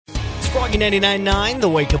Froggy 99.9, the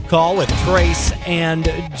wake-up call with Trace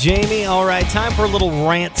and Jamie. All right, time for a little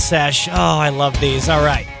rant sesh. Oh, I love these. All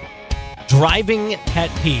right. Driving pet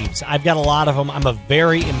peeves. I've got a lot of them. I'm a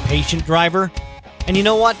very impatient driver. And you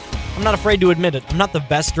know what? I'm not afraid to admit it. I'm not the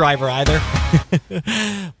best driver either.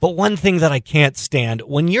 But one thing that I can't stand,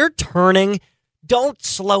 when you're turning, don't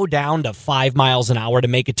slow down to 5 miles an hour to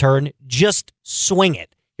make a turn. Just swing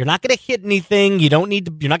it. You're not going to hit anything. You're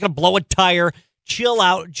not going to blow a tire. Chill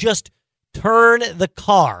out. Just turn the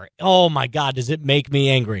car. Oh, my God, does it make me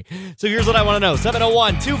angry. So here's what I want to know.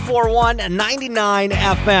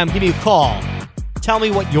 701-241-99FM. Give me a call. Tell me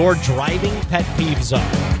what your driving pet peeves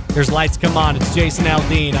are. Here's Lights Come On. It's Jason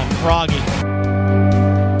Aldean on Froggy.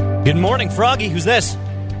 Good morning, Froggy. Who's this?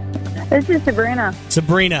 This is Sabrina.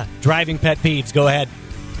 Sabrina, driving pet peeves. Go ahead.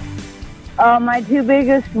 My two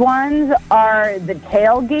biggest ones are the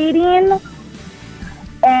tailgating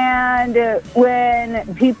and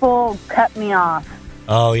when people cut me off.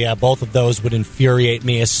 Oh, yeah, both of those would infuriate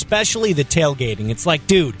me, especially the tailgating. It's like,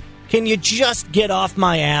 dude, can you just get off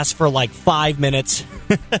my ass for like 5 minutes?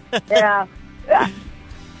 Yeah.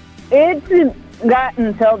 It's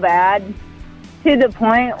gotten so bad to the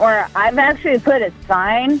point where I've actually put a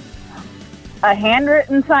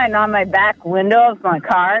handwritten sign on my back window of my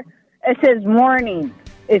car. It says, "Warning,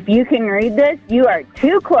 if you can read this, you are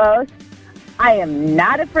too close. I am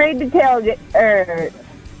not afraid to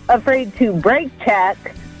afraid to brake check.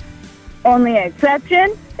 Only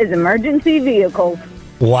exception is emergency vehicles."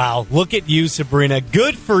 Wow, look at you, Sabrina.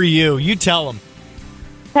 Good for you. You tell them.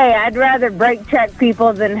 Hey, I'd rather brake check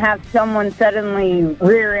people than have someone suddenly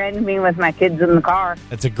rear-end me with my kids in the car.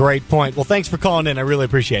 That's a great point. Well, thanks for calling in. I really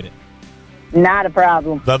appreciate it. Not a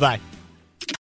problem. Bye-bye.